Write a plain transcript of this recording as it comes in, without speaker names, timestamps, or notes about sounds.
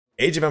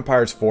Age of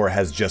Empires 4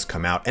 has just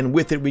come out, and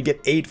with it we get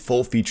 8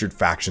 full-featured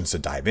factions to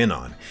dive in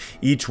on,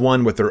 each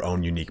one with their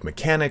own unique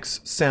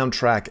mechanics,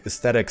 soundtrack,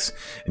 aesthetics,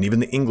 and even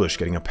the English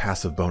getting a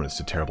passive bonus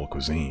to terrible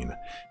cuisine.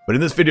 But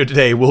in this video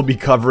today, we'll be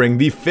covering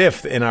the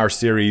 5th in our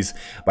series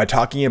by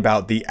talking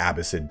about the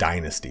Abbasid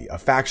Dynasty, a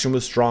faction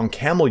with strong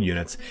Camel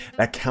units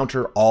that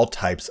counter all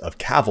types of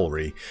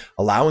cavalry,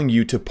 allowing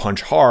you to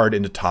punch hard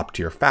into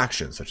top-tier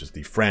factions such as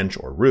the French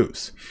or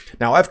Rus.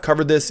 Now, I've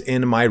covered this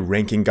in my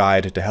ranking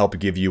guide to help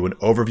give you an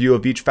overview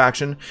of each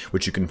faction,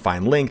 which you can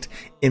find linked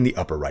in the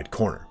upper right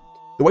corner.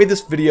 The way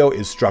this video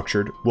is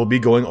structured, we'll be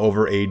going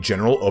over a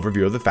general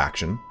overview of the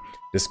faction,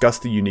 discuss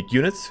the unique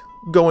units,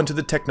 go into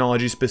the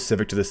technology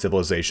specific to the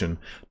civilization,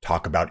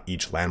 talk about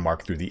each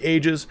landmark through the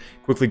ages,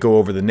 quickly go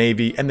over the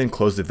navy, and then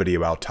close the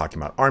video out talking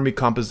about army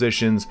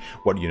compositions,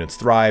 what units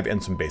thrive,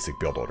 and some basic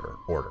build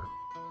order.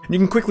 You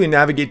can quickly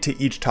navigate to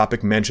each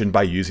topic mentioned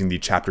by using the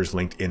chapters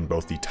linked in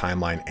both the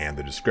timeline and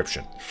the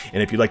description.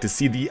 And if you'd like to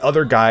see the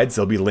other guides,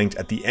 they'll be linked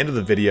at the end of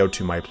the video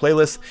to my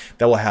playlist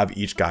that will have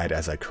each guide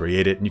as I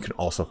create it, and you can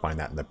also find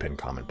that in the pinned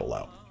comment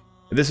below.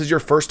 If this is your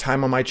first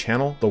time on my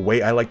channel, the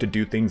way I like to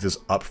do things is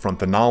upfront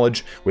the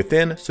knowledge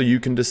within so you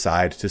can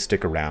decide to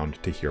stick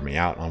around to hear me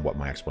out on what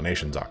my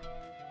explanations are.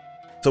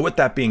 So with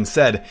that being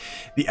said,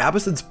 the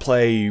Abbasids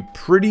play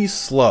pretty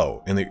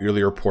slow in the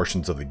earlier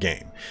portions of the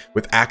game.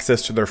 With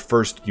access to their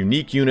first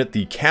unique unit,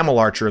 the Camel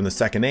Archer in the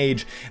Second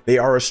Age, they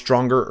are a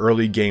stronger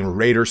early game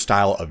raider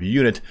style of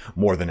unit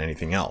more than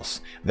anything else.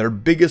 Their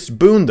biggest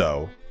boon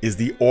though is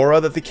the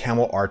aura that the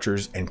Camel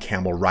Archers and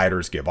Camel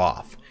Riders give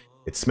off.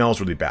 It smells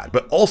really bad,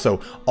 but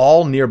also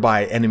all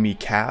nearby enemy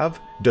cav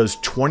does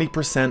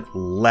 20%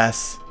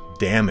 less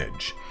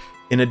damage.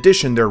 In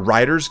addition, their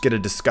riders get a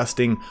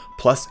disgusting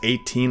plus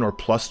 18 or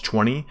plus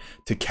 20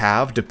 to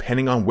cav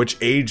depending on which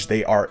age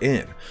they are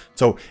in.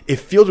 So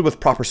if fielded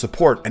with proper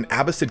support, an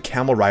Abbasid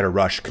Camel Rider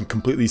rush can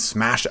completely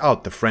smash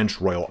out the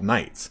French Royal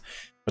Knights.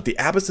 But the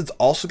Abbasids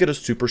also get a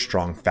super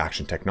strong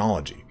faction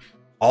technology.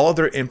 All of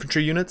their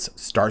infantry units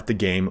start the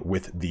game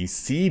with the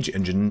siege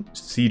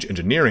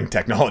engineering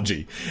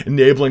technology,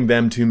 enabling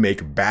them to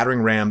make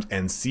battering rams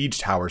and siege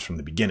towers from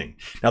the beginning.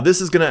 Now this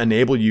is going to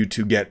enable you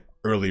to get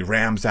early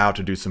rams out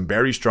to do some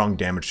very strong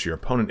damage to your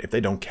opponent if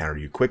they don't counter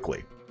you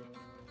quickly.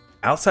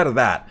 Outside of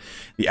that,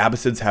 the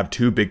Abbasids have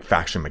 2 big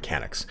faction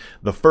mechanics.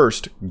 The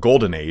first,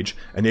 Golden Age,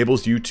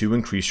 enables you to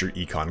increase your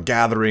econ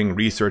gathering,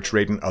 research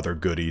rate, and other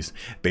goodies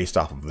based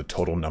off of the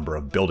total number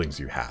of buildings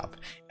you have.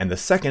 And the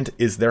second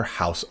is their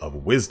House of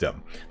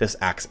Wisdom. This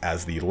acts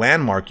as the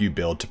landmark you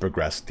build to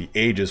progress the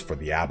ages for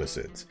the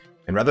Abbasids.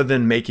 And rather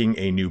than making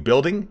a new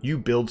building, you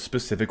build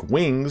specific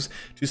wings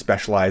to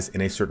specialize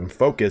in a certain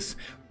focus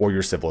for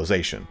your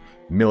civilization: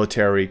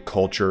 military,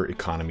 culture,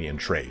 economy, and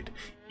trade.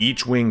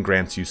 Each wing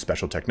grants you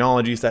special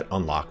technologies that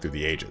unlock through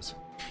the ages.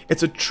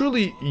 It's a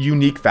truly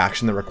unique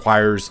faction that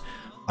requires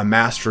a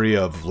mastery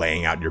of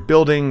laying out your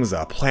buildings,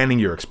 planning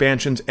your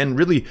expansions, and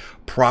really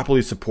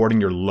properly supporting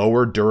your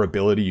lower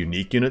durability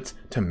unique units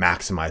to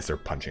maximize their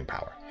punching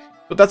power.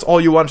 So if that's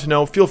all you wanted to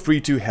know, feel free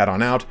to head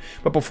on out.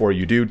 But before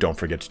you do, don't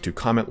forget to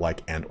comment,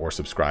 like, and or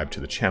subscribe to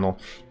the channel.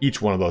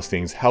 Each one of those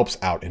things helps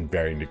out in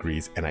varying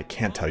degrees, and I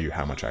can't tell you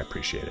how much I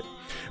appreciate it.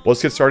 But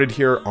let's get started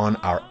here on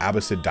our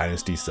Abbasid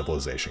Dynasty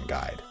Civilization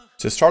guide.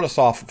 To start us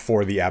off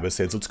for the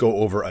Abbasids, let's go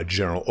over a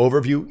general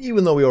overview.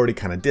 Even though we already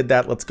kind of did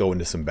that, let's go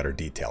into some better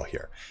detail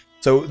here.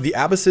 So the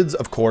Abbasids,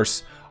 of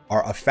course,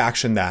 are a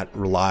faction that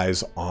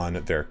relies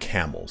on their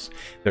camels.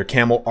 Their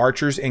Camel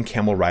Archers and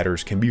Camel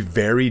Riders can be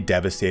very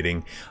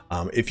devastating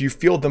if you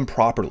field them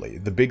properly.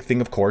 The big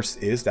thing, of course,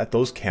 is that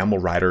those Camel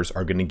Riders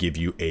are going to give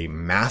you a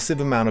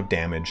massive amount of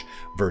damage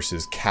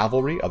versus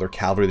cavalry, other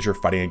cavalry that you're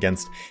fighting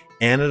against,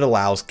 and it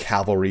allows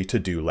cavalry to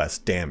do less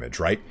damage,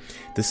 right?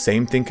 The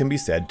same thing can be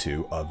said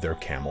too of their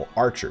Camel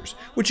Archers,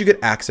 which you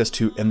get access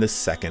to in the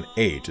Second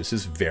Age. This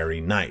is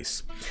very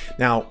nice.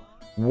 Now,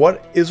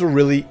 what is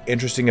really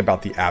interesting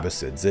about the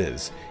Abbasids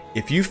is,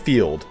 if you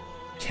field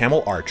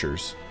Camel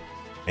Archers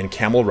and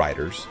Camel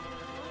Riders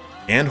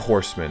and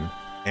Horsemen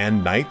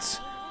and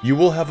Knights, you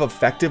will have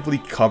effectively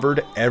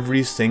covered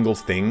every single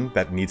thing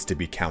that needs to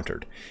be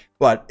countered.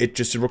 But it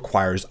just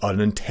requires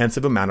an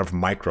intensive amount of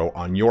micro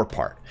on your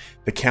part.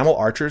 The Camel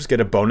Archers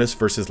get a bonus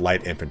versus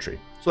light infantry.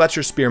 So that's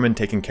your spearmen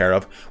taken care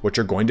of, which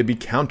are going to be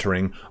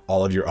countering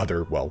all of your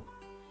other, well,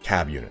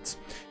 cav units.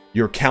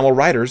 Your Camel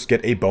Riders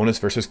get a bonus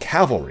versus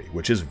cavalry,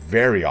 which is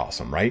very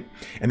awesome, right?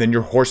 And then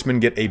your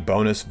horsemen get a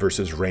bonus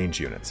versus range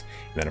units.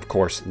 And then of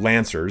course,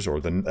 Lancers, or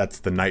that's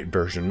the knight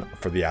version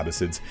for the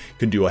Abbasids,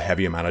 can do a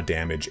heavy amount of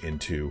damage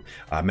into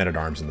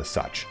men-at-arms and the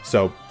such.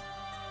 So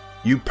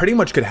you pretty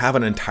much could have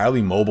an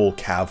entirely mobile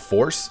cav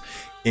force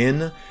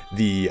in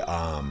the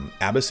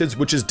Abbasids,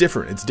 which is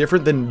different. It's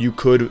different than you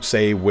could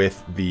say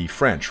with the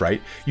French, right?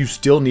 You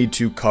still need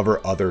to cover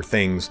other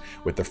things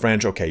with the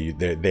French. Okay,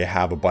 they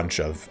have a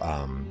bunch of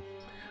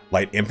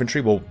light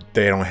infantry. Well,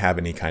 they don't have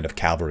any kind of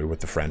cavalry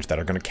with the French that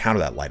are going to counter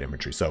that light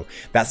infantry. So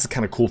that's the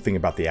kind of cool thing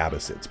about the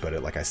Abbasids. But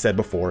like I said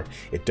before,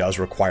 it does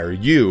require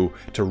you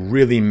to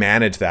really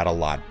manage that a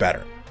lot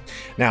better.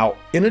 Now,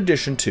 in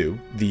addition to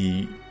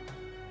the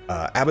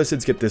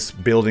Abbasids get this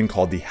building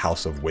called the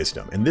House of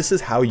Wisdom, and this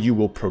is how you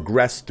will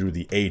progress through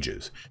the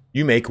ages.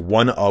 You make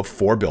one of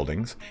 4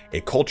 buildings,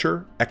 a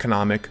culture,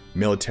 economic,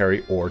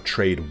 military, or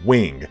trade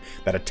wing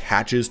that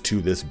attaches to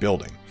this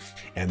building.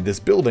 And this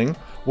building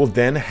will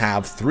then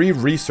have 3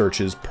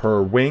 researches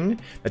per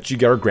wing that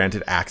you are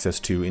granted access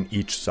to in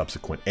each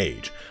subsequent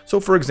age. So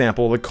for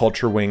example, the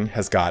culture wing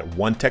has got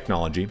 1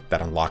 technology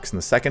that unlocks in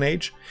the 2nd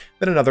age,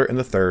 then another in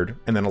the 3rd,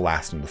 and then a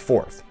last in the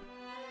 4th.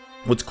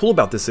 What's cool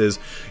about this is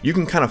you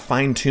can kind of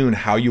fine tune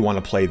how you want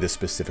to play this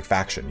specific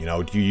faction. You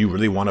know, do you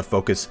really want to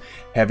focus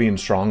heavy and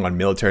strong on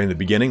military in the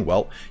beginning?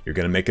 Well, you're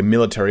going to make a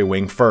military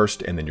wing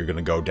first, and then you're going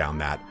to go down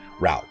that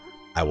route.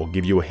 I will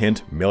give you a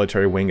hint,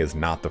 military wing is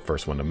not the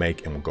first one to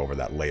make, and we'll go over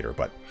that later,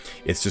 but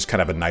it's just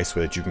kind of a nice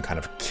way that you can kind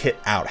of kit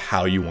out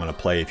how you want to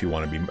play if you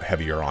want to be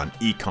heavier on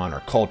econ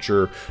or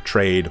culture,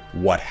 trade,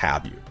 what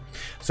have you.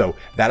 So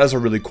that is a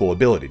really cool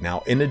ability.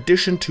 Now, in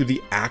addition to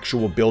the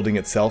actual building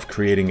itself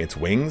creating its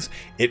wings,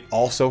 it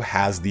also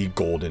has the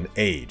Golden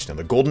Age. Now,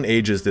 the Golden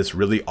Age is this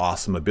really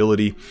awesome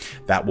ability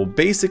that will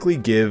basically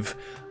give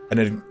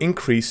an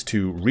increase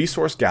to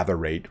resource gather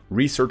rate,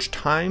 research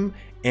time,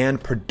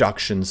 and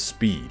production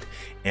speed.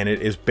 And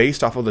it is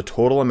based off of the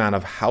total amount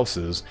of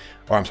houses,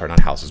 or I'm sorry, not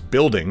houses,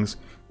 buildings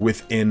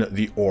within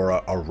the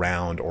aura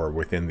around or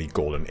within the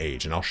Golden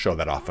Age. And I'll show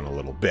that off in a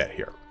little bit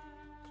here.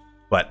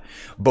 But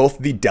both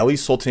the Delhi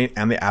Sultanate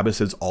and the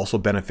Abbasids also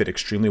benefit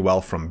extremely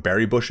well from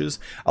berry bushes,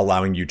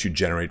 allowing you to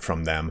generate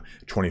from them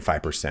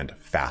 25%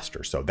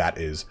 faster. So that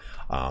is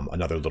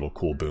another little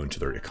cool boon to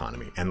their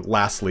economy. And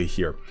lastly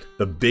here,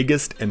 the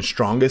biggest and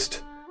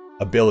strongest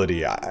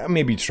ability,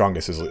 maybe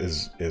strongest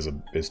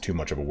is too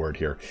much of a word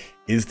here,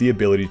 is the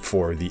ability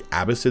for the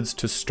Abbasids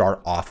to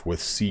start off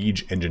with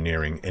siege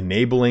engineering,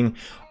 enabling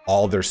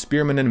all their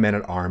spearmen and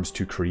men-at-arms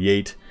to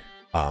create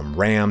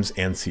rams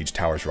and siege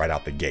towers right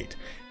out the gate.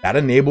 That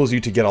enables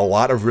you to get a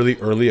lot of really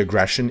early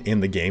aggression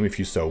in the game if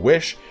you so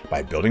wish,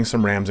 by building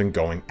some rams and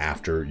going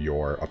after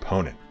your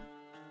opponent.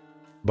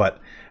 But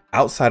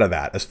outside of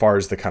that, as far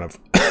as the kind of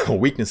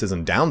weaknesses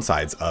and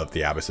downsides of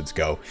the Abbasids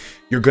go,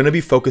 you're going to be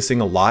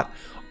focusing a lot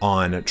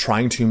on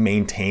trying to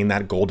maintain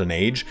that Golden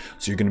Age.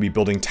 So you're going to be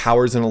building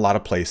towers in a lot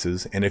of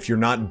places. And if you're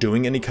not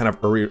doing any kind of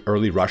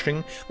early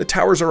rushing, the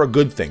towers are a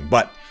good thing.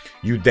 But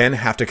you then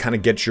have to kind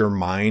of get your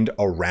mind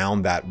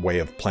around that way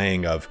of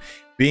playing, of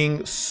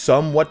being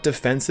somewhat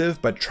defensive,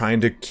 but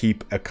trying to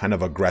keep a kind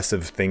of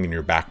aggressive thing in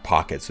your back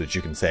pocket so that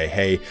you can say,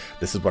 hey,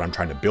 this is what I'm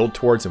trying to build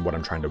towards and what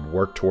I'm trying to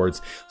work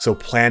towards. So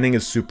planning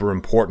is super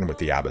important with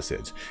the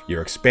Abbasids.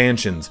 Your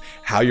expansions,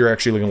 how you're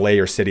actually going to lay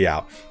your city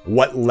out,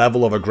 what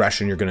level of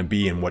aggression you're going to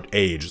be in what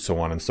age, so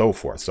on and so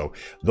forth. So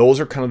those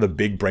are kind of the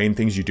big brain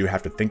things you do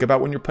have to think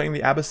about when you're playing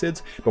the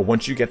Abbasids. But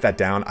once you get that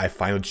down, I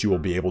find that you will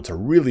be able to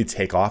really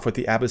take off with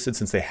the Abbasids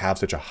since they have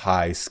such a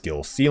high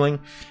skill ceiling.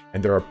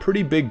 And they're a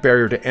pretty big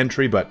barrier to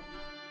entry, but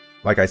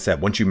like I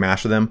said, once you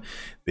master them,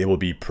 they will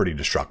be pretty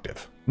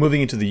destructive.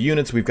 Moving into the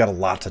units, we've got a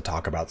lot to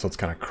talk about, so let's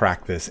kind of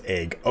crack this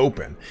egg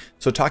open.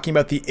 So talking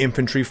about the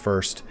infantry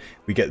first,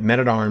 we get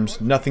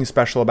men-at-arms, nothing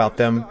special about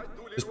them,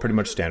 just pretty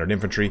much standard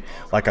infantry.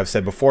 Like I've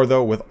said before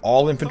though, with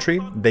all infantry,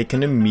 they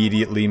can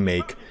immediately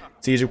make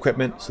siege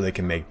equipment, so they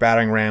can make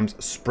battering rams,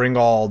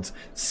 springalds,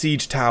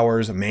 siege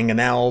towers,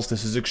 mangonels.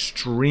 This is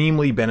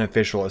extremely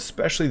beneficial,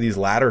 especially these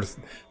latter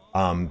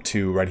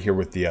to right here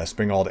with the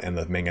springald and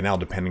the mangonel,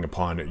 depending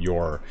upon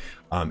your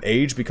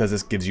age, because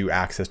this gives you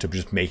access to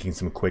just making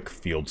some quick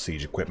field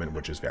siege equipment,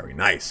 which is very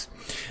nice.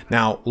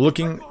 Now,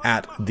 looking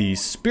at the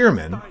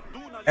spearmen,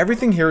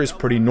 everything here is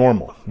pretty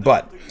normal,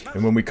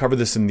 and when we cover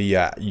this in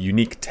the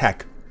unique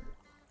tech,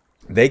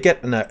 they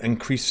get an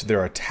increase to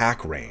their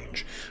attack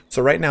range.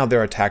 So right now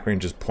their attack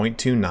range is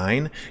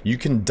 0.29. You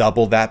can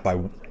double that by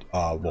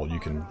well, you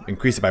can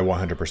increase it by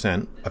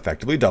 100%,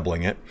 effectively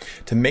doubling it,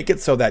 to make it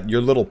so that your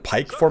little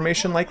pike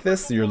formation like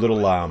this, your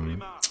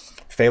little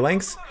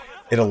phalanx,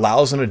 it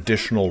allows an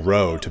additional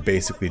row to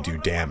basically do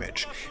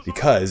damage.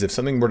 Because if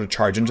something were to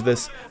charge into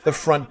this, the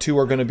front 2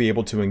 are going to be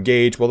able to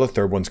engage, while the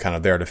third one's kind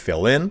of there to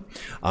fill in.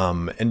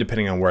 And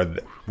depending on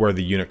where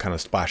the unit kind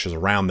of splashes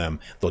around them,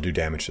 they'll do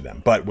damage to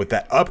them. But with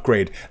that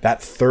upgrade, that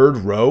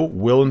 3rd row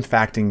will in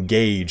fact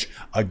engage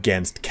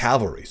against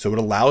cavalry. So it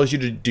allows you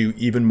to do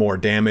even more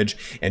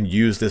damage and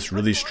use this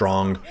really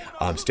strong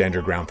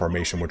standard ground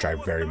formation, which I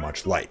very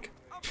much like.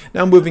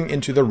 Now moving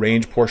into the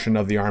range portion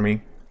of the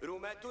army.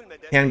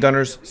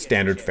 Handgunners,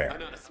 standard fare.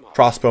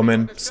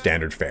 Crossbowmen,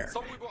 standard fare.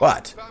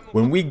 But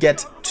when we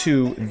get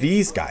to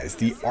these guys,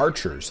 the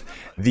archers,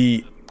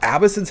 the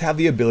Abbasids have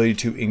the ability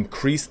to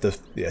increase the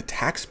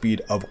attack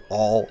speed of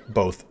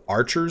both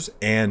archers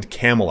and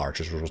camel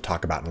archers, which we'll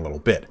talk about in a little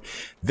bit.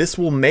 This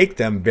will make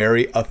them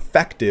very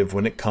effective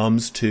when it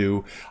comes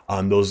to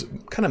those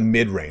kind of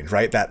mid-range,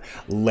 right? That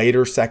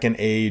later 2nd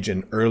age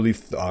and early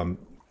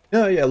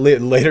Yeah,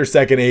 later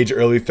second age,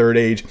 early third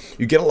age,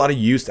 you get a lot of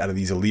use out of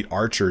these elite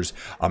archers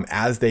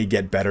as they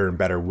get better and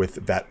better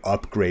with that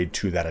upgrade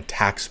to that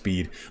attack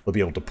speed. They'll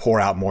be able to pour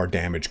out more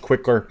damage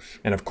quicker.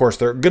 And of course,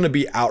 they're going to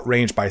be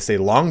outranged by, say,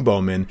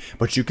 longbowmen,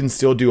 but you can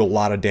still do a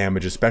lot of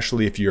damage,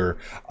 especially if you're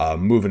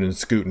moving and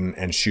scooting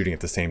and shooting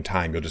at the same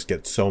time. You'll just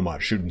get so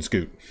much, shoot and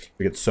scoot.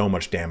 You get so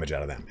much damage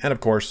out of them. And of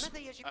course,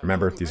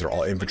 remember, these are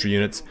all infantry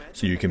units,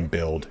 so you can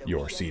build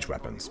your siege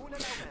weapons.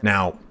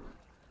 Now,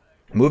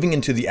 moving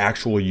into the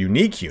actual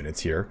unique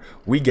units here,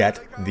 we get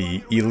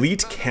the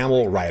Elite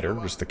Camel Rider,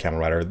 just the Camel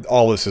Rider.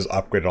 All this is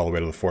upgraded all the way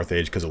to the 4th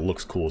age because it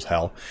looks cool as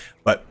hell.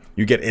 But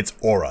you get its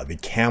aura, the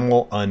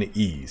Camel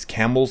Unease.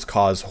 Camels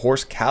cause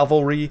horse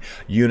cavalry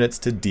units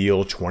to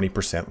deal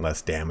 20%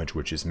 less damage,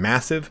 which is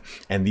massive.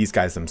 And these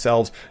guys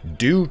themselves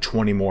do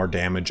 20 more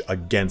damage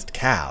against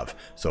cav.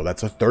 So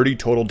that's a 30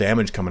 total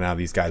damage coming out of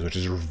these guys, which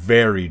is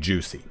very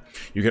juicy.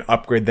 You can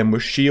upgrade them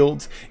with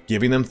shields,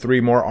 giving them 3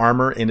 more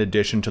armor in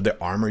addition to the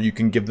armor you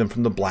can give them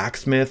from the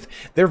blacksmith.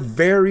 They're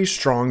very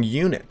strong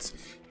units.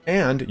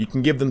 And you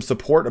can give them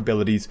support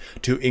abilities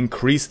to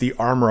increase the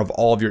armor of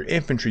all of your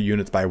infantry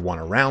units by 1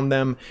 around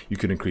them. You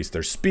can increase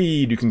their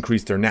speed. You can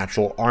increase their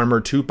natural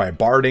armor too by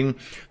barding.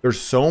 There's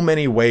so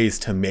many ways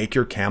to make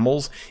your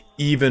camels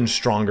even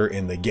stronger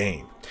in the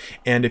game.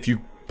 And if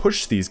you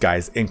push these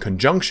guys in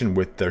conjunction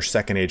with their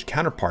second age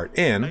counterpart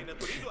in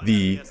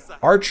the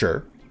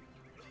archer,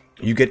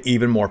 you get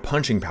even more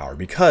punching power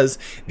because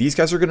these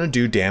guys are going to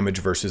do damage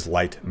versus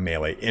light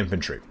melee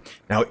infantry.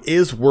 Now, it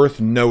is worth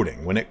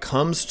noting when it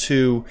comes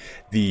to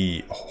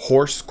the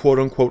horse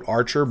quote-unquote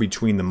archer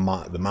between the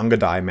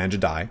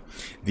Manjadai,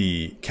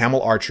 the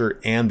camel archer,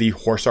 and the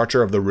horse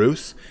archer of the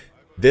Rus,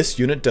 this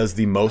unit does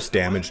the most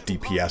damage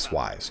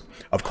DPS-wise.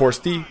 Of course,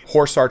 the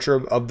horse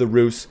archer of the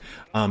Rus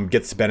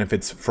gets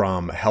benefits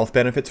from health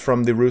benefits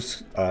from the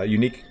Rus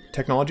unique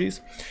technologies.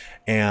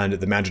 And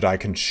the Manjadai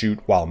can shoot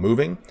while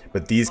moving,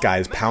 but these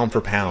guys, pound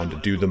for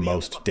pound, do the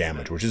most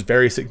damage, which is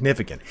very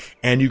significant.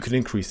 And you can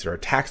increase their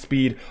attack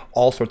speed,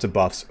 all sorts of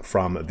buffs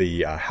from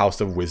the House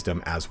of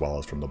Wisdom as well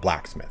as from the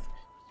Blacksmith.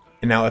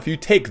 And now, if you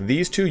take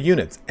these 2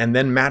 units and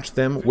then match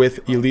them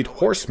with Elite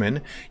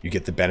Horsemen, you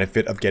get the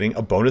benefit of getting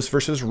a bonus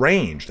versus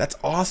range. That's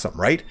awesome,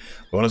 right?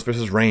 Bonus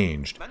versus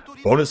ranged.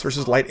 Bonus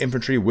versus light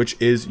infantry, which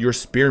is your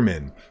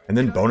spearmen. And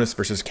then bonus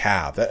versus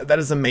cav. That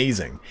is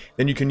amazing.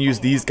 Then you can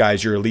use these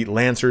guys, your elite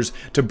lancers,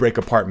 to break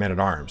apart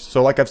men-at-arms.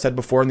 So like I've said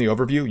before in the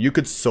overview, you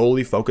could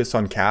solely focus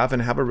on cav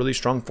and have a really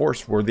strong force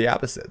for the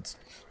Abbasids.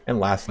 And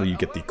lastly, you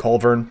get the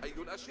Culverin.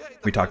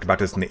 We talked about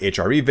this in the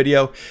HRE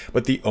video,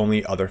 but the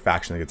only other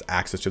faction that gets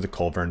access to the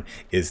Culverin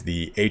is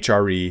the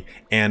HRE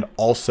and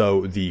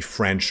also the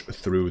French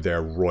through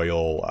their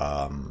Royal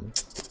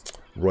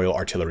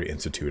Artillery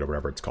Institute, or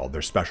whatever it's called,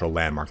 their special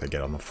landmark they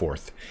get on the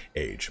 4th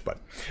age. But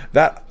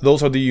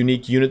those are the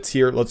unique units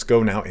here. Let's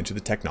go now into the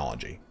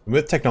technology.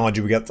 With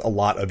technology, we get a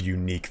lot of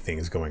unique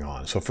things going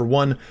on. So for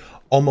one,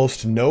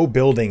 almost no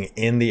building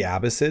in the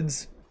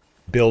Abbasids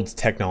builds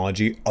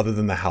technology other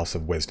than the House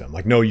of Wisdom.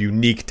 Like, no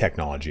unique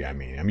technology, I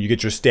mean. You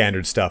get your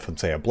standard stuff from,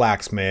 say, a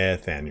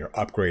blacksmith and your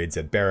upgrades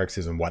at barracks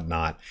and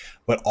whatnot.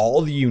 But all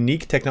the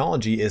unique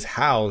technology is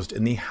housed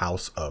in the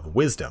House of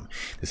Wisdom.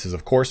 This is,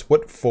 of course,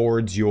 what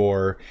forwards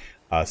your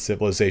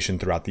civilization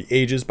throughout the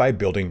ages by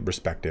building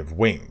respective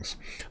wings.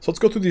 So let's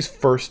go through these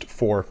first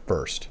 4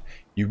 first.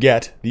 You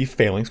get the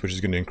Phalanx, which is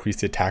going to increase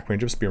the attack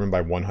range of spearmen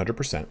by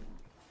 100%.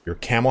 Your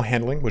camel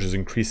handling, which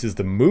increases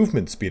the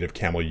movement speed of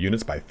camel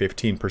units by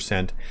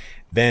 15%.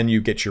 Then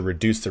you get your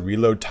reduce the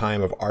reload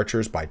time of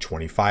archers by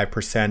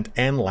 25%.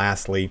 And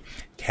lastly,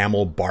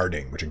 camel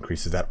barding, which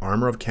increases that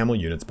armor of camel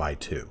units by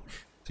 2. So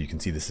you can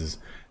see this is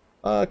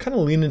kind of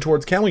leaning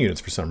towards camel units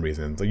for some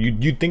reason. So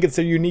you'd think it's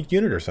a unique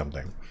unit or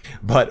something.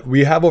 But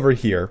we have over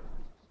here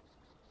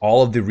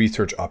all of the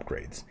research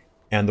upgrades.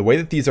 And the way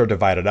that these are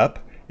divided up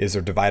is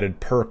they're divided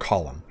per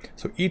column.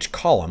 So each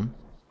column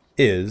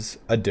is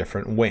a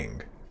different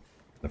wing.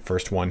 The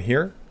first one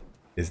here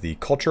is the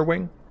culture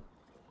wing.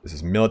 This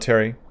is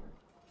military.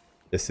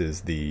 This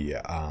is the,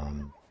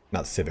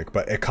 not civic,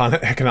 but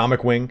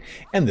economic wing.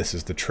 And this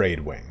is the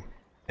trade wing.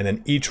 And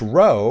then each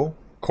row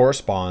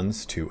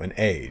corresponds to an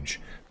age.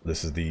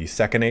 This is the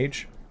 2nd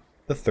age,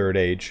 the 3rd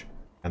age,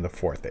 and the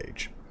 4th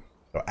age.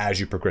 So as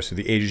you progress through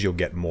the ages, you'll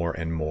get more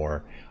and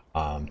more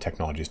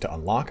technologies to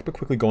unlock. But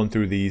quickly going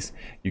through these,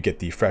 you get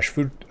the fresh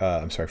food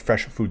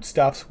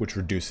stuffs, which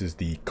reduces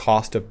the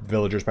cost of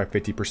villagers by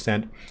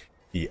 50%.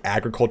 The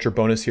agriculture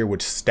bonus here,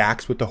 which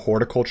stacks with the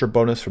horticulture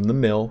bonus from the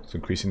mill, so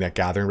increasing that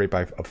gathering rate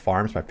of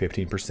farms by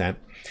 15%,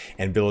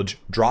 and village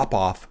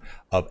drop-off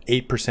of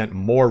 8%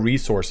 more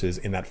resources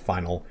in that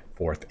final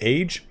 4th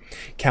age.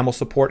 Camel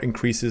support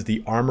increases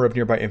the armor of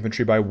nearby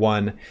infantry by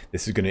 1.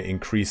 This is going to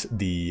increase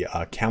the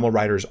camel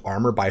riders'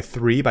 armor by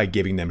 3 by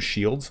giving them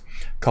shields.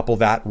 Couple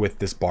that with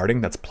this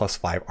barding, that's plus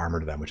 5 armor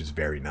to them, which is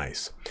very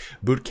nice.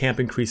 Boot camp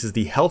increases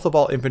the health of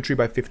all infantry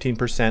by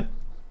 15%.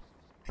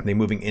 And then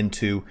moving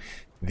into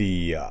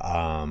the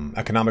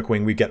economic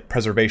wing, we get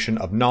preservation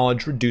of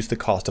knowledge, reduce the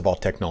cost of all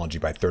technology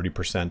by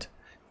 30%.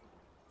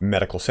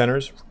 Medical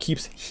centers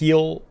keeps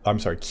heal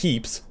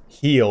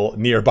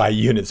nearby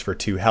units for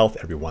 2 health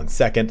every 1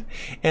 second.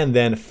 And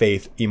then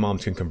faith,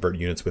 imams can convert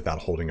units without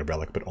holding a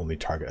relic, but only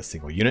target a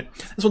single unit.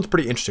 This one's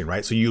pretty interesting,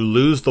 right? So you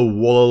lose the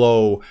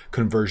Wololo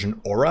conversion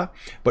aura,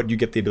 but you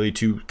get the ability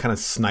to kind of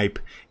snipe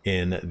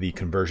in the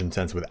conversion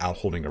sense without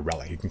holding a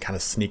relic. You can kind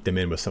of sneak them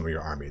in with some of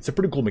your army. It's a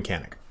pretty cool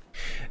mechanic.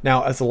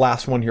 Now, as the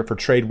last one here for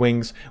trade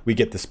wings, we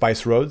get the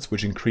Spice Roads,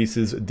 which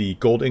increases the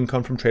gold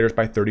income from traders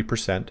by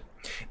 30%.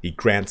 It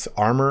grants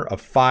armor of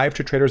 5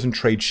 to traders and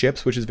trade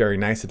ships, which is very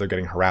nice if they're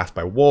getting harassed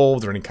by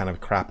wolves or any kind of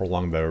crap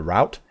along the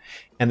route.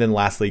 And then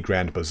lastly,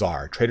 Grand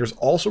Bazaar. Traders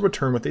also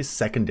return with a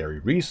secondary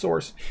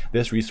resource.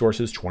 This resource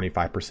is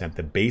 25%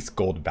 the base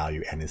gold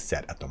value and is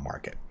set at the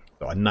market.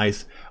 So a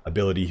nice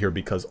ability here,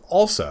 because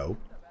also,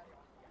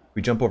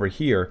 we jump over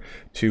here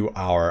to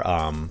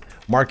our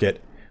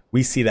market,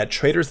 we see that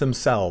traders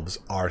themselves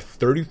are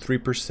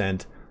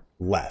 33%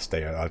 less.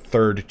 They are a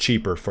third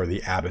cheaper for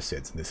the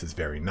Abbasids, and this is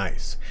very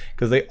nice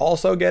because they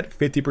also get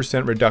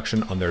 50%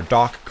 reduction on their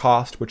dock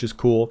cost, which is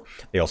cool.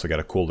 They also get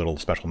a cool little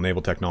special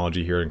naval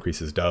technology here,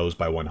 increases DOEs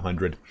by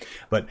 100,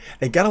 but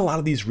they got a lot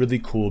of these really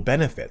cool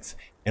benefits.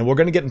 And we're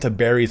going to get into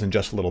berries in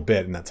just a little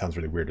bit, and that sounds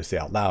really weird to say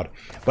out loud.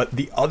 But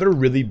the other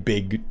really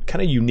big,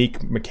 kind of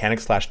unique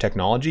mechanic slash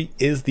technology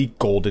is the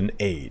Golden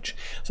Age.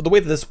 So the way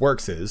that this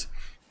works is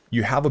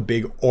you have a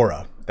big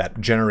aura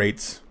that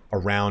generates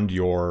around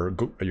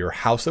your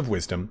House of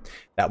Wisdom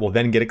that will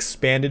then get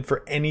expanded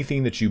for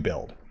anything that you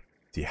build.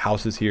 See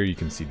houses here, you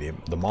can see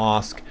the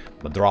mosque,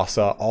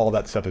 madrasa, all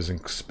that stuff is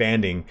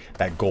expanding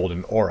that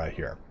golden aura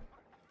here.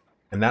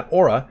 And that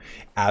aura,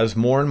 as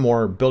more and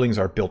more buildings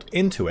are built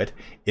into it,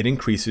 it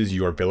increases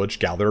your village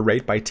gatherer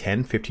rate by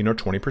 10, 15, or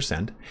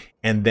 20%,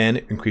 and then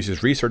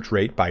increases research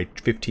rate by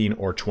 15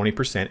 or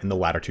 20% in the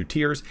latter 2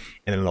 tiers,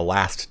 and then the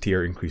last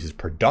tier increases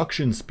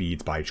production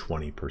speeds by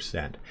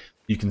 20%.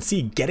 You can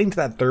see getting to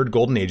that third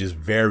golden age is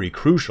very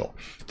crucial.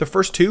 The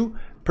first 2,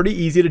 pretty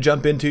easy to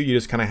jump into. You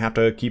just kind of have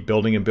to keep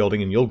building and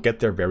building, and you'll get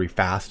there very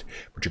fast,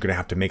 but you're going to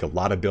have to make a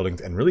lot of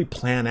buildings and really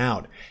plan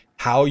out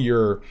how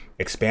your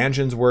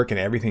expansions work and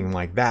everything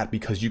like that,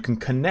 because you can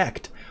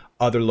connect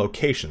other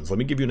locations. Let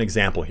me give you an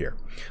example here.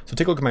 So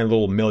take a look at my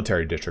little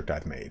military district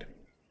I've made.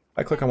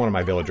 I click on one of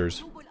my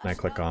villagers and I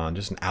click on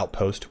just an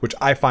outpost, which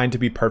I find to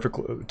be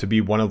perfect, to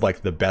be one of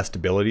like the best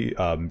ability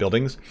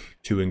buildings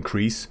to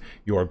increase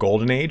your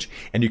golden age.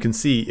 And you can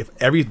see if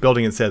every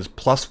building it says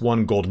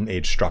 +1 golden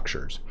age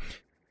structures.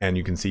 And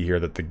you can see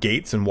here that the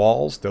gates and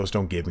walls, those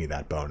don't give me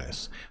that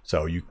bonus.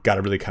 So you got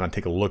to really kind of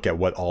take a look at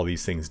what all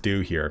these things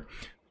do here.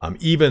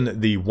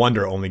 Even the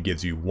wonder only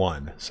gives you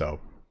 1.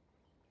 So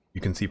you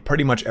can see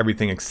pretty much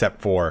everything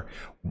except for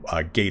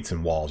gates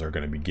and walls are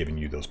going to be giving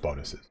you those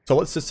bonuses. So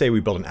let's just say we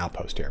build an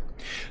outpost here.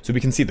 So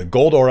we can see the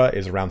gold aura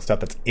is around stuff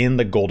that's in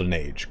the golden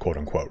age, quote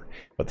unquote.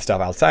 But the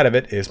stuff outside of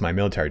it is my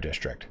military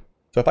district.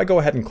 So if I go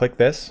ahead and click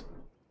this,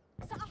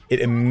 it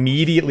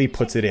immediately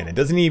puts it in. It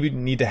doesn't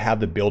even need to have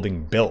the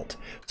building built.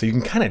 So you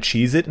can kind of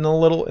cheese it in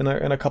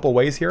a couple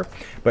ways here.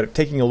 But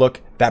taking a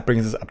look, that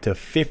brings us up to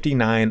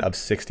 59 of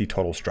 60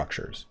 total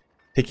structures.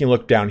 Taking a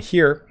look down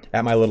here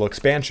at my little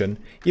expansion,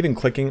 even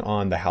clicking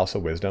on the House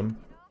of Wisdom,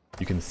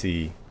 you can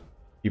see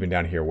even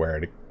down here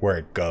where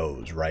it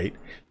goes, right?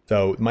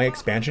 So my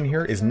expansion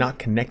here is not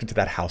connected to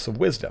that House of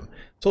Wisdom.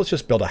 So let's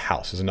just build a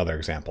house as another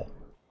example.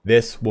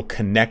 This will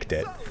connect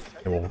it.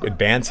 And we'll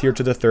advance here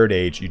to the third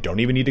age. You don't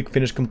even need to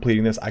finish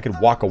completing this. I could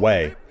walk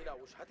away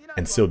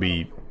and still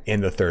be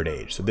in the third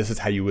age. So this is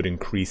how you would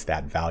increase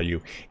that value.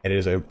 And it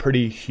is a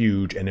pretty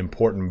huge and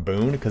important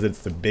boon because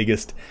it's the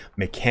biggest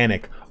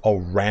mechanic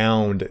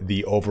around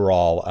the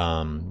overall,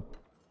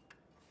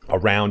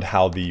 around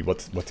how the,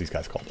 what's these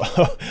guys called?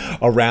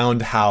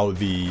 Around how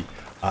the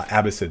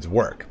Abbasids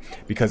work.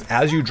 Because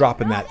as you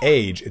drop in that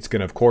age, it's going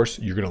to, of course,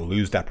 you're going to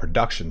lose that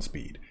production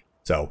speed.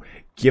 So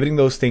getting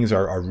those things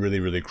are really,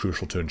 really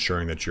crucial to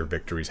ensuring that your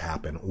victories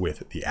happen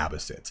with the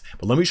Abbasids.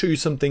 But let me show you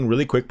something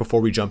really quick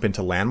before we jump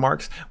into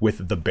landmarks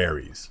with the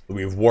berries.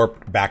 We've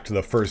warped back to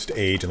the first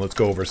age and let's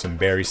go over some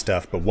berry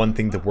stuff. But one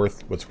thing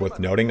what's worth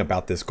noting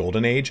about this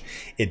golden age,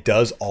 it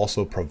does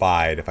also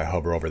provide, if I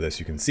hover over this,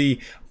 you can see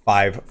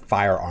 5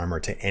 fire armor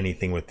to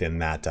anything within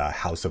that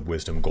House of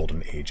Wisdom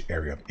golden age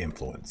area of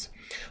influence.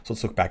 So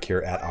let's look back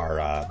here at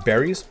our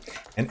berries,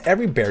 and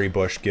every berry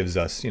bush gives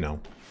us, you know,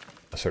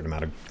 a certain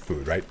amount of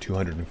food, right?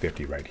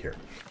 250 right here.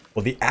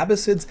 Well, the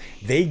Abbasids,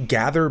 they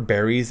gather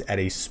berries at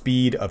a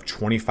speed of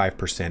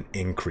 25%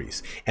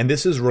 increase. And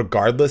this is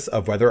regardless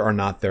of whether or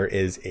not there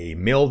is a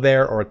mill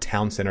there or a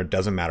town center,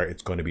 doesn't matter,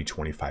 it's going to be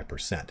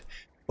 25%.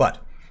 But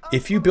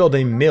if you build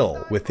a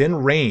mill within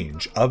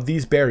range of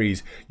these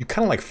berries, you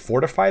kind of like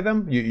fortify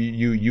them.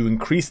 You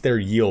increase their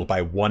yield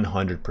by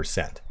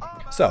 100%.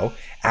 So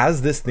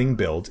as this thing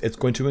builds, it's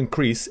going to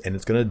increase and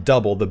it's going to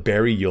double the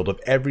berry yield of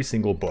every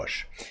single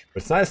bush.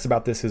 What's nice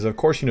about this is, of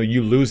course, you know,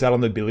 you lose out on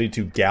the ability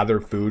to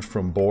gather food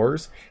from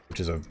boars, which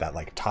is that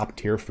like top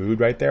tier food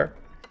right there.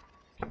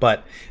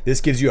 But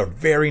this gives you a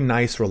very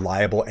nice,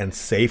 reliable, and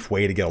safe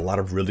way to get a lot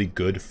of really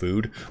good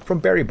food from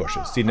berry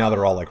bushes. See, now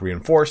they're all like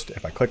reinforced.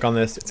 If I click on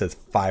this, it says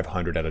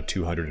 500 out of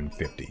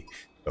 250.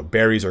 So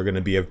berries are going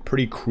to be a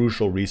pretty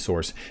crucial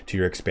resource to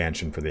your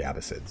expansion for the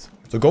Abbasids.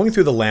 So going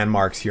through the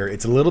landmarks here,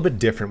 it's a little bit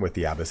different with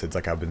the Abbasids.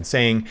 Like I've been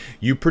saying,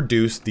 you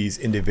produce these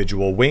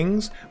individual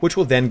wings, which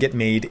will then get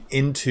made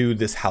into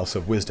this House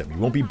of Wisdom. You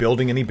won't be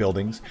building any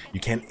buildings. You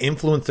can't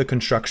influence the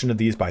construction of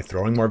these by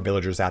throwing more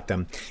villagers at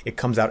them. It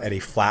comes out at a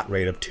flat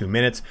rate of 2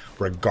 minutes,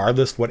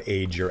 regardless what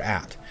age you're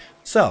at.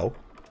 So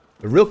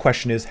the real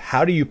question is,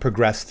 how do you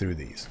progress through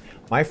these?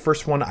 My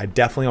first one, I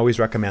definitely always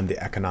recommend the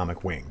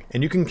economic wing.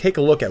 And you can take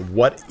a look at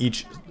what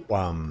each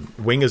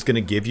wing is going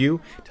to give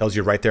you. It tells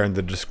you right there in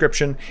the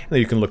description. And then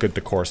you can look at the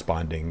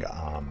corresponding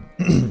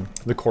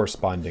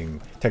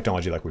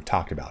technology like we've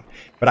talked about.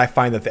 But I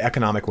find that the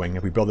economic wing,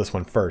 if we build this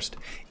one first,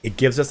 it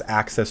gives us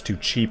access to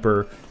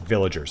cheaper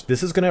villagers.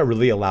 This is going to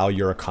really allow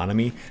your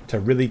economy to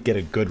really get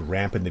a good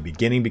ramp in the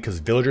beginning, because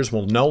villagers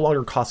will no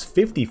longer cost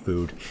 50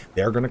 food.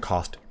 They're going to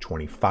cost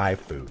 25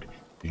 food.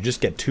 You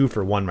just get 2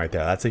 for 1 right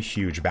there. That's a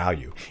huge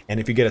value. And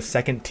if you get a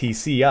second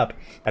TC up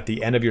at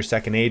the end of your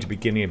second age,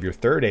 beginning of your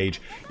third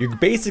age, you're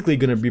basically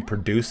going to be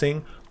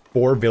producing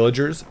 4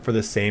 villagers for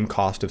the same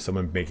cost of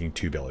someone making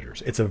 2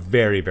 villagers. It's a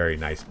very, very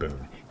nice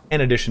boon.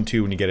 In addition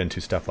to, when you get into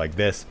stuff like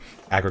this,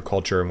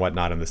 agriculture and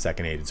whatnot in the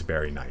second age, it's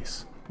very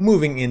nice.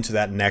 Moving into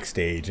that next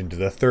age, into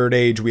the third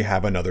age, we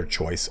have another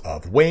choice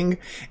of wing,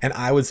 and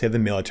I would say the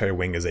military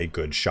wing is a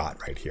good shot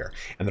right here.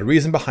 And the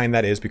reason behind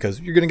that is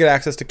because you're going to get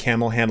access to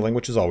camel handling,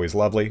 which is always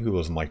lovely. Who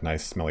doesn't like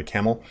nice, smelly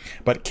camel?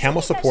 But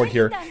camel support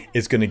here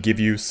is going to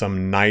give you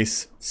some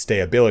nice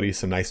stayability,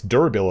 some nice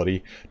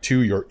durability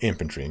to your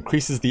infantry.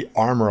 Increases the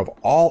armor of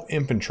all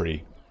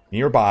infantry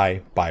nearby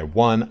by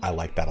 1. I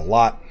like that a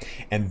lot.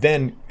 And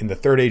then in the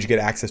third age, you get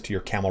access to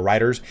your camel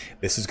riders.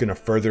 This is going to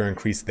further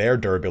increase their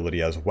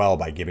durability as well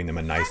by giving them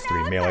a nice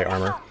 3 melee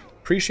armor.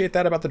 Appreciate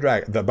that about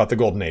the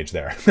golden age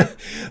there.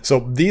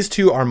 So these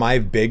two are my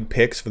big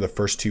picks for the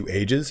first 2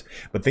 ages,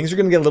 but things are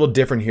going to get a little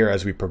different here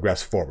as we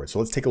progress forward. So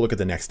let's take a look at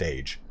the next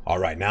age. All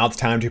right, now it's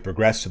time to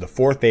progress to the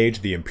 4th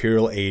age, the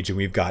Imperial Age, and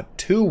we've got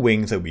 2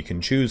 wings that we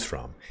can choose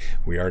from.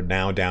 We are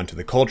now down to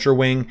the Culture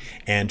Wing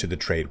and to the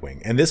Trade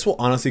Wing. And this will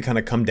honestly kind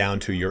of come down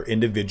to your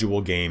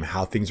individual game,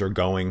 how things are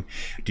going.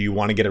 Do you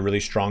want to get a really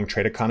strong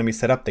trade economy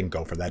set up? Then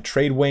go for that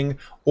Trade Wing.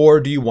 Or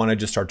do you want to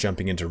just start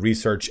jumping into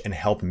research and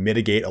help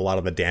mitigate a lot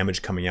of the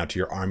damage coming out to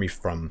your army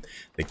from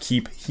the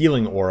Keep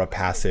Healing Aura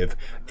passive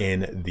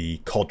in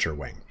the Culture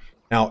Wing?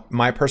 Now,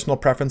 my personal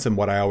preference and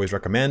what I always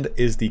recommend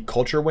is the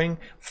Culture Wing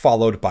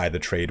followed by the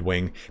Trade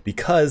Wing,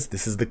 because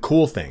this is the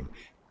cool thing.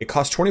 It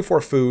costs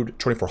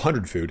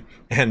 2,400 food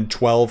and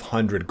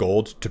 1,200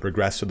 gold to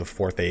progress to the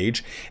 4th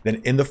age. Then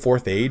in the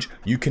 4th age,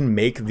 you can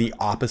make the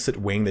opposite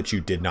wing that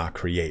you did not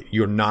create.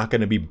 You're not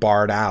going to be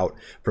barred out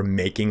from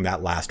making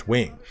that last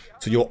wing.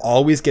 So you'll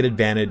always get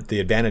the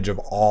advantage of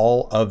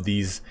all of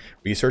these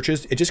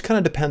researches. It just kind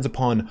of depends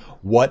upon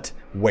what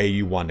way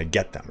you want to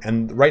get them.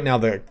 And right now,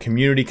 the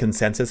community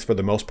consensus for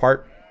the most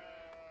part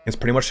is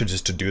pretty much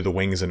just to do the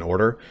wings in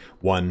order.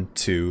 1,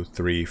 2,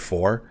 3,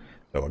 4.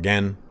 So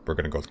again, we're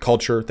going to go with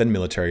culture, then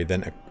military,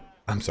 then,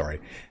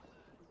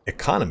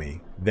 economy,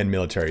 then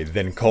military,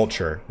 then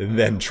culture,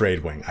 then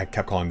trade wing. I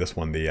kept calling this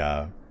one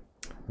the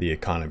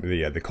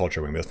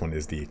culture wing. This one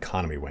is the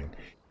economy wing.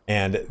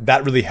 And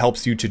that really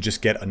helps you to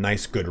just get a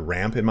nice good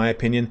ramp, in my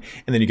opinion.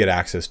 And then you get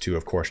access to,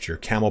 of course, your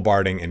camel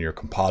barding and your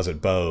composite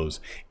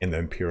bows in the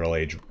Imperial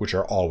Age, which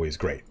are always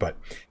great. But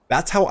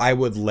that's how I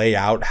would lay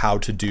out how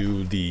to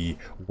do the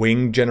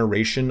wing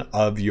generation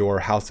of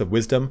your House of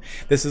Wisdom.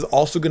 This is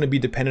also going to be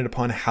dependent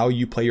upon how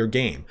you play your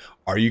game.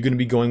 Are you going to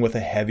be going with a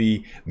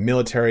heavy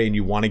military and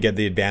you want to get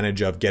the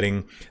advantage of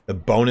getting the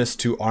bonus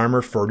to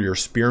armor for your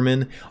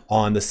spearmen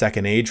on the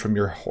second age from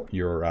your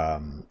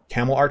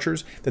camel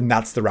archers? Then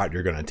that's the route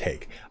you're going to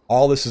take.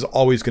 All this is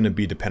always going to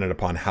be dependent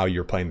upon how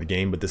you're playing the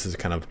game, but this is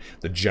kind of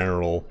the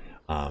general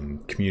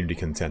community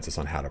consensus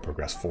on how to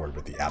progress forward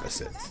with the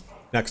Abbasids.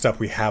 Next up,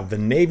 we have the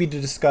Navy to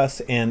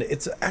discuss, and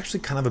it's actually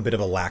kind of a bit of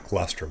a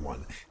lackluster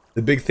one.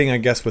 The big thing, I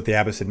guess, with the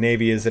Abbasid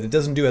Navy is that it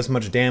doesn't do as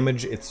much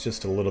damage. It's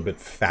just a little bit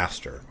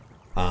faster.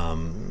 It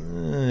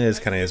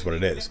kind of is what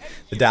it is.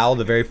 The Dal,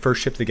 the very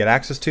first ship to get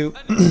access to,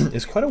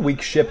 is quite a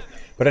weak ship,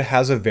 but it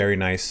has a very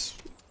nice,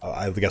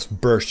 I guess,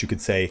 burst, you could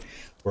say,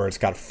 where it's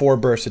got 4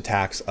 burst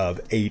attacks of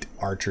 8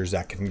 archers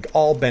that can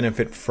all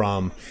benefit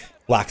from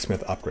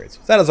blacksmith upgrades.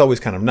 So that is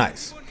always kind of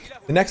nice.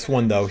 The next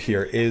one, though,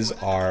 here is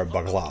our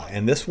Bagla,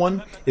 and this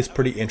one is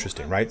pretty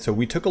interesting, right? So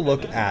we took a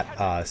look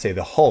at, say,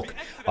 the Hulk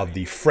of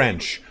the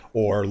French,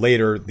 or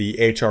later the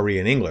HRE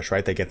in English,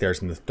 right? They get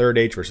theirs in the 3rd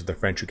age versus the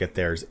French who get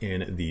theirs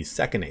in the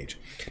 2nd age.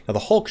 Now, the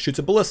Hulk shoots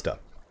a ballista.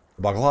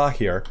 The Bagla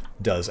here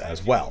does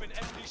as well.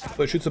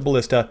 So it shoots a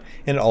ballista,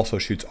 and it also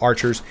shoots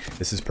archers.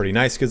 This is pretty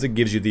nice because it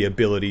gives you the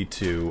ability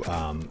to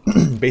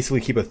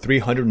basically keep a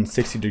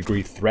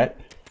 360-degree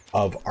threat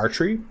of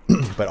archery,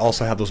 but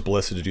also have those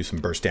ballistas to do some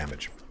burst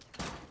damage.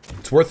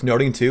 It's worth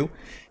noting, too,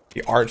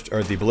 The arch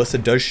or the ballista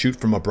does shoot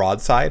from a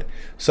broadside,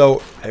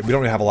 so we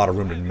don't really have a lot of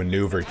room to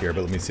maneuver here,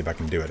 but let me see if I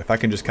can do it. If I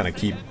can just kind of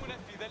keep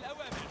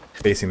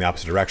facing the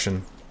opposite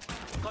direction.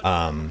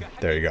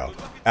 There you go.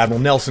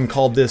 Admiral Nelson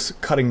called this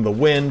cutting the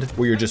wind,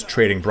 where you're just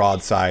trading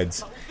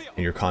broadsides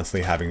and you're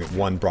constantly having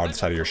one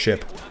broadside of your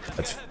ship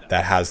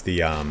that has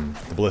the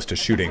ballista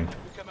shooting.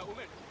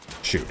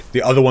 Shoot.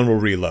 The other one will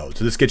reload.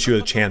 So this gets you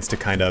a chance to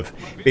kind of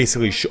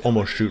basically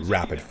almost shoot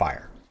rapid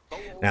fire.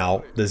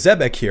 Now, the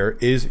Xebec here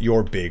is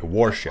your big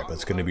warship.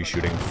 It's going to be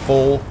shooting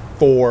full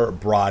 4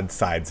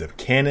 broadsides of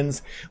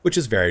cannons, which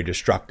is very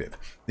destructive.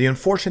 The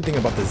unfortunate thing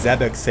about the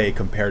Xebec, say,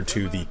 compared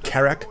to the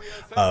Carrack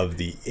of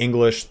the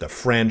English, the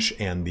French,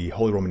 and the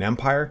Holy Roman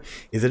Empire,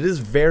 is it is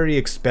very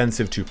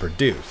expensive to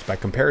produce. By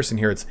comparison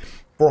here, it's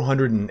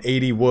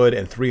 480 wood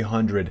and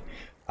 300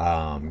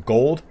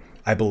 gold.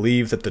 I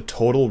believe that the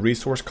total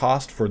resource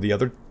cost for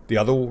the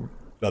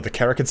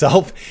Carrack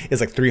itself is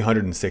like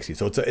 360.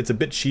 So it's a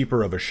bit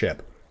cheaper of a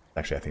ship.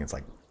 Actually,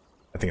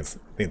 I think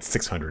it's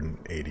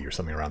 680 or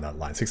something around that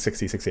line,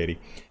 660, 680.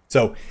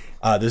 So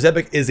the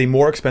Xebec is a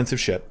more expensive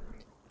ship.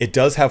 It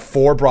does have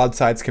 4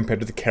 broadsides compared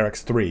to the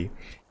Carrack's 3,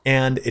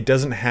 and it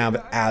doesn't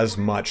have as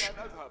much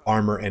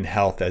armor and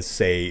health as,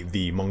 say,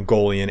 the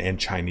Mongolian and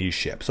Chinese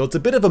ships. So it's a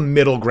bit of a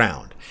middle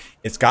ground.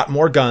 It's got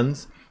more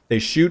guns. They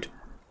shoot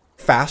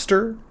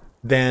faster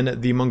than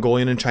the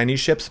Mongolian and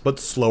Chinese ships, but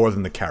slower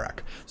than the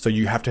Carrack. So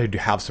you have to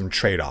have some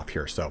trade-off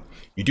here. So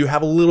you do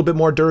have a little bit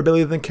more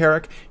durability than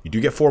Carrack. You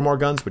do get 4 more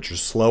guns, but you're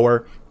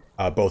slower,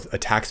 both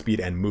attack speed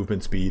and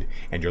movement speed,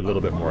 and you're a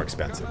little bit more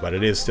expensive. But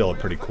it is still a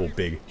pretty cool,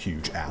 big,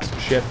 huge-ass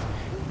ship.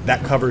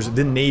 That covers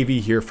the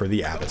Navy here for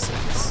the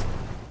Abbasids.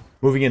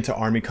 Moving into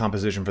army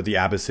composition for the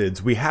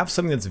Abbasids, we have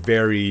something that's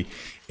very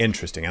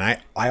interesting. And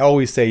I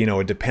always say, you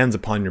know, it depends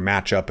upon your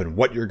matchup and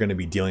what you're going to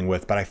be dealing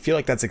with, but I feel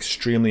like that's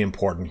extremely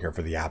important here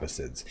for the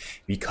Abbasids.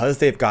 Because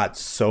they've got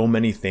so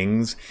many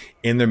things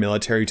in their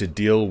military to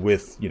deal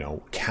with, you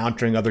know,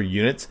 countering other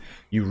units,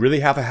 you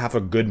really have to have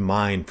a good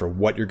mind for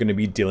what you're going to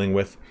be dealing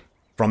with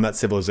from that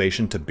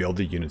civilization to build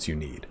the units you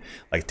need.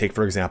 Like, take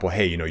for example,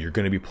 hey, you know, you're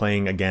going to be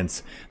playing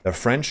against the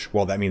French.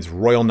 Well, that means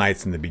Royal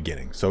Knights in the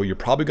beginning. So you're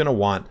probably going to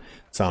want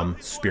some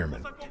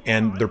spearmen,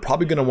 and they're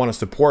probably going to want to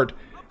support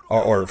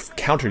or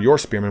counter your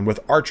spearmen with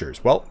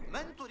archers. Well,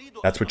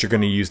 that's what you're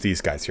going to use these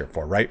guys here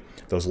for, right?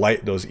 Those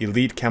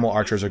elite camel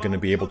archers are going to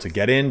be able to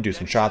get in, do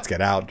some shots,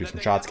 get out, do some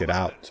shots, get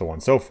out, so on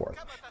and so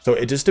forth. So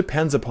it just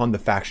depends upon the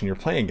faction you're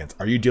playing against.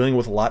 Are you dealing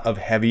with a lot of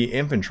heavy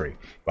infantry?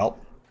 Well,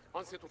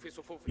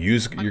 you're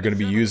going to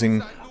be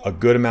using a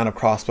good amount of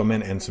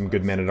crossbowmen and some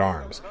good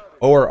men-at-arms.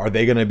 Or are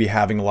they going to be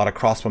having a lot of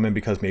crossbowmen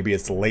because maybe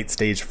it's the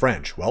late-stage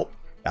French? Well,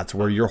 that's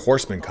where your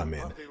horsemen come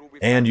in.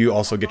 And you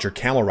also get your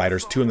camel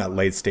riders too in that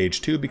late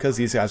stage too, because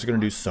these guys are going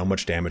to do so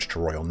much damage to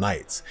Royal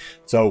Knights.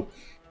 So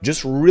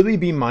just really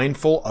be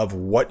mindful of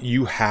what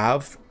you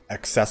have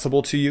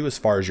accessible to you as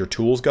far as your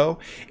tools go,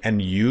 and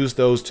use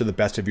those to the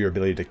best of your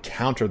ability to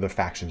counter the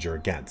factions you're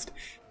against.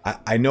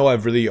 I know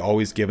I've really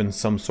always given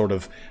some sort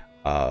of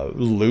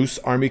loose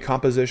army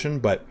composition,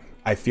 but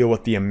I feel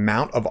with the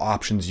amount of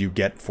options you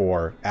get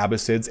for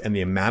Abbasids and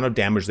the amount of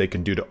damage they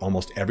can do to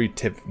almost every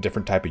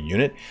different type of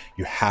unit,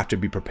 you have to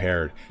be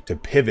prepared to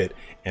pivot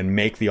and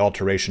make the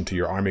alteration to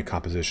your army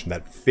composition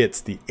that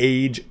fits the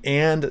age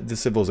and the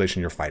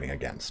civilization you're fighting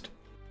against.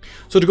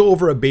 So to go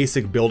over a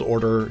basic build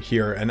order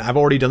here, and I've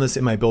already done this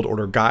in my build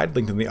order guide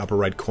linked in the upper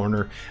right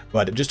corner,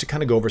 but just to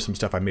kind of go over some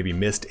stuff I maybe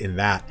missed in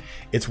that,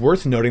 it's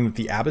worth noting that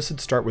the Abbasids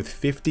start with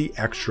 50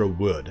 extra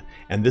wood,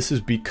 and this is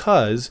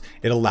because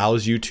it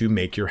allows you to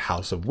make your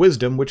House of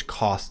Wisdom, which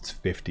costs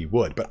 50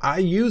 wood. But I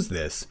use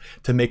this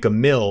to make a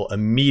mill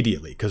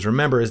immediately, because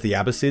remember, as the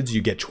Abbasids,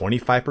 you get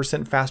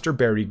 25% faster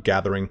berry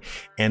gathering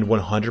and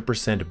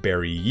 100%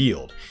 berry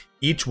yield.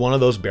 Each one of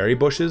those berry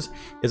bushes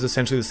is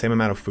essentially the same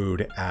amount of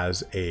food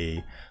as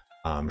a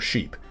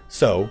sheep.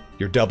 So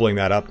you're doubling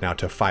that up now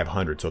to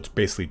 500. So it's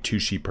basically 2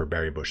 sheep per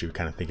berry bush. You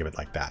kind of think of it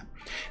like that.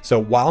 So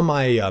while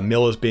my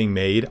mill is being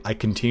made, I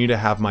continue to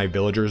have my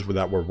villagers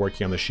that were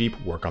working on the sheep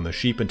work on the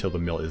sheep until the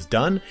mill is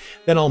done.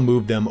 Then I'll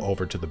move them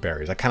over to the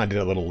berries. I kind of did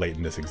it a little late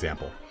in this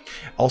example.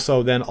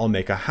 Also, then I'll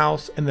make a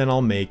house, and then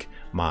I'll make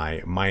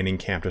my mining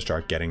camp to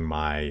start getting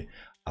my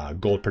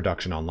gold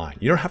production online.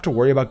 You don't have to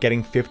worry about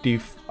getting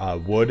 50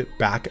 wood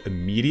back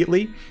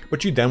immediately,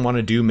 but you then want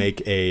to do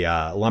make a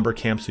lumber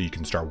camp so you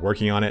can start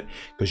working on it,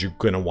 because you're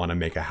going to want to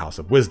make a House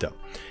of Wisdom.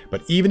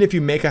 But even if you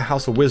make a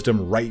House of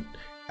Wisdom right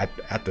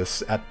at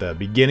the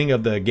beginning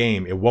of the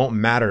game, it won't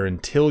matter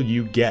until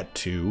you get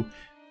to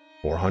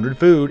 400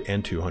 food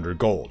and 200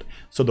 gold.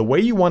 So the way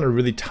you want to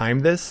really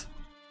time this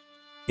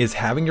is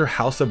having your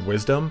House of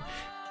Wisdom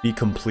be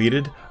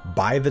completed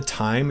by the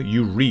time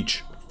you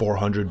reach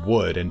 400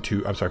 wood and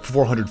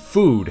 400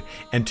 food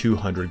and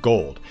 200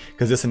 gold,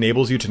 because this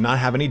enables you to not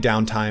have any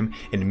downtime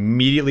and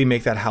immediately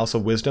make that House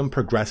of Wisdom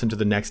progress into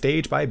the next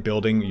stage by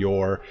building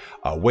your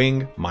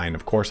wing. Mine,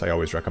 of course, I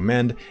always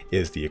recommend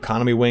is the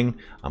economy wing.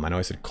 I know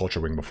I said culture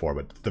wing before,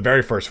 but the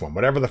very first one,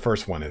 whatever the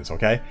first one is,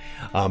 okay?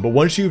 But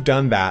once you've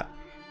done that,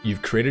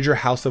 you've created your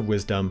House of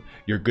Wisdom,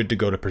 you're good to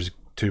go to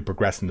to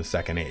progress into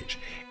second age.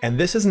 And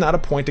this is not a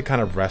point to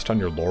kind of rest on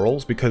your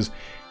laurels, because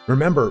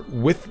remember,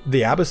 with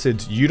the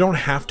Abbasids, you don't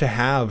have to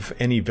have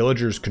any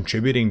villagers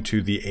contributing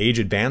to the age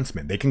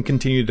advancement. They can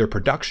continue their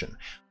production.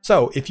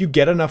 So if you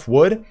get enough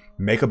wood,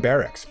 make a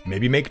barracks.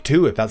 Maybe make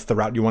 2 if that's the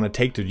route you want to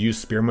take to use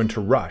spearmen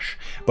to rush.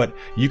 But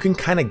you can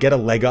kind of get a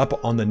leg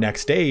up on the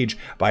next stage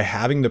by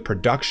having the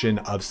production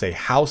of, say,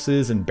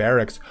 houses and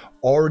barracks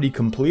already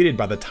completed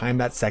by the time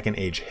that second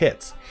age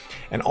hits.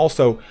 And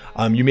also,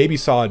 you maybe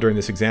saw during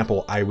this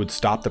example, I would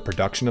stop the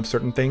production of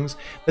certain things.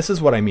 This is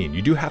what I mean.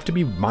 You do have to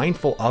be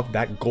mindful of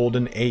that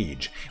golden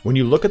age. When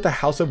you look at the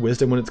House of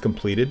Wisdom when it's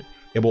completed,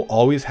 it will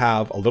always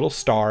have a little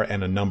star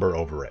and a number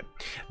over it.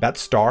 That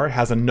star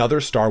has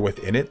another star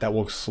within it that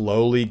will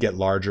slowly get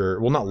larger.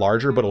 Well, not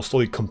larger, but it'll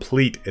slowly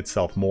complete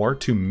itself more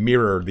to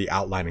mirror the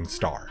outlining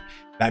star.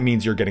 That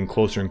means you're getting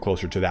closer and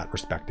closer to that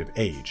respective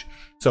age.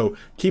 So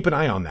keep an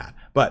eye on that.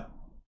 But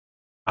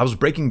I was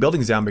breaking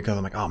buildings down because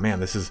I'm like, oh man,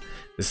 this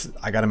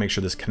I got to make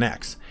sure this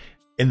connects.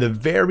 In the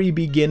very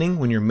beginning,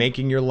 when you're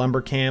making your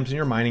lumber camps and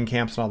your mining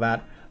camps and all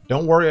that,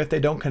 don't worry if they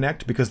don't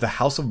connect, because the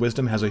House of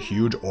Wisdom has a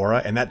huge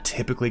aura and that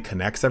typically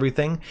connects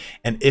everything.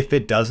 And if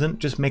it doesn't,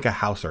 just make a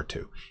house or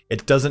 2.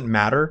 It doesn't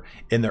matter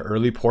in the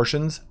early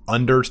portions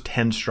under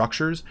 10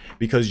 structures,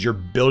 because you're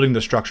building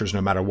the structures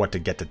no matter what to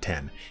get to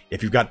 10.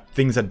 If you've got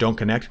things that don't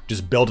connect,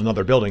 just build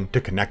another building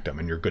to connect them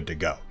and you're good to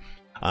go.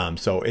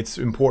 So it's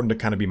important to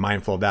kind of be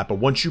mindful of that. But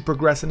once you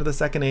progress into the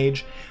second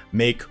age,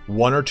 make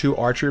 1 or 2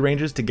 archery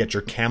ranges to get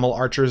your camel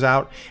archers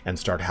out and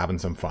start having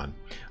some fun.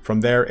 From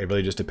there, it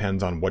really just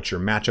depends on what your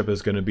matchup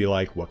is going to be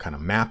like, what kind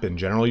of map in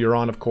general you're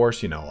on, of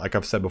course. You know, like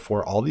I've said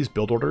before, all these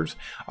build orders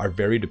are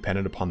very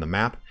dependent upon the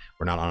map.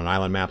 We're not on an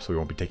island map, so we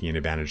won't be taking any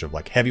advantage of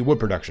like heavy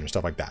wood production or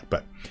stuff like that.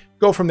 But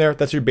go from there.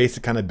 That's your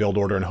basic kind of build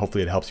order, and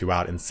hopefully it helps you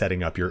out in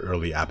setting up your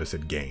early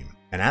Abbasid game.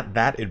 And at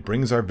that, it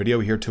brings our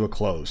video here to a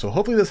close. So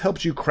hopefully this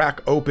helps you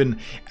crack open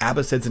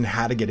Abbasids and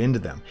how to get into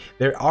them.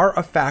 There are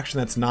a faction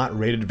that's not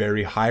rated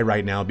very high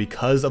right now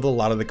because of a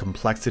lot of the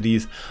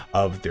complexities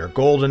of their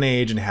golden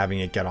age and having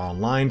it get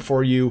online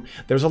for you.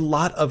 There's a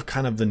lot of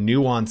kind of the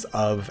nuance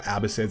of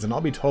Abbasids, and I'll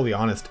be totally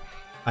honest,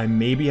 I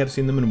maybe have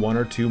seen them in 1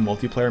 or 2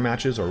 multiplayer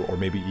matches, or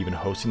maybe even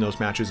hosting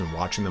those matches and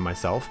watching them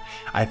myself.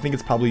 I think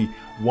it's probably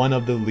one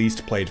of the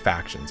least played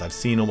factions. I've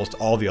seen almost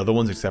all the other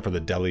ones except for the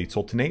Delhi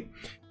Sultanate.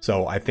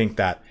 So I think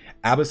that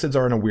Abbasids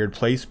are in a weird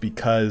place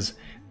because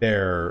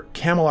their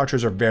camel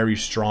archers are very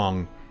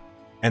strong,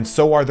 and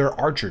so are their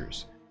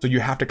archers. So you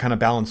have to kind of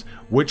balance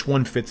which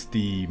one fits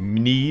the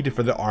need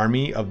for the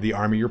army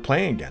you're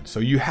playing against. So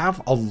you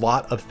have a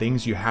lot of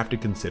things you have to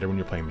consider when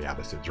you're playing the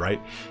Abbasids,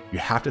 right? You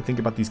have to think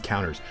about these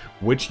counters,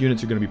 which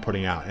units you're going to be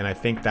putting out. And I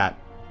think that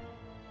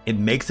it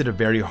makes it a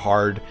very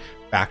hard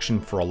faction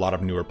for a lot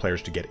of newer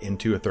players to get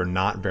into if they're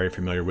not very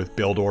familiar with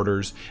build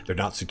orders. They're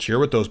not secure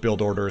with those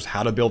build orders,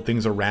 how to build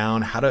things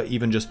around, how to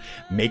even just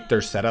make their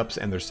setups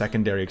and their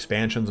secondary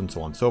expansions and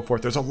so on and so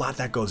forth. There's a lot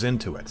that goes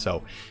into it.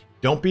 So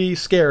don't be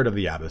scared of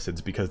the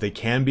Abbasids, because they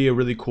can be a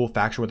really cool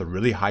faction with a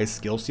really high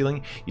skill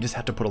ceiling. You just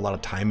have to put a lot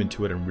of time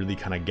into it and really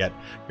kind of get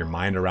your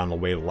mind around the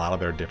way a lot of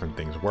their different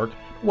things work.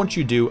 Once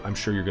you do, I'm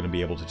sure you're going to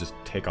be able to just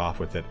take off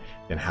with it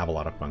and have a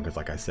lot of fun, because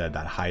like I said,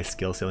 that high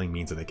skill ceiling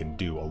means that they can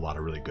do a lot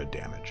of really good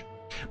damage.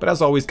 But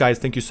as always, guys,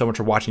 thank you so much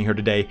for watching here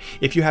today.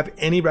 If you have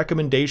any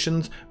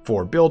recommendations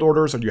for build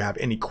orders, or you have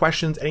any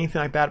questions,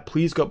 anything like that,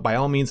 please go, by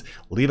all means,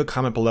 leave a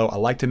comment below. I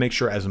like to make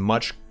sure as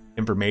much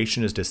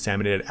information is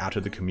disseminated out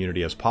to the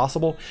community as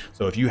possible.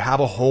 So if you have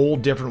a whole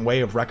different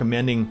way of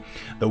recommending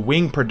the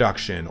wing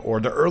production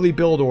or the early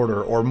build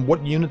order or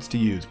what units to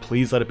use,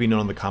 please let it be known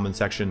in the comment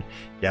section.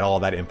 Get all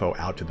that info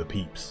out to the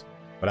peeps.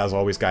 But as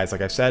always, guys,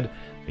 like I've said,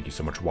 thank you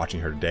so much for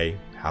watching here today.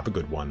 Have a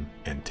good one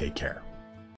and take care.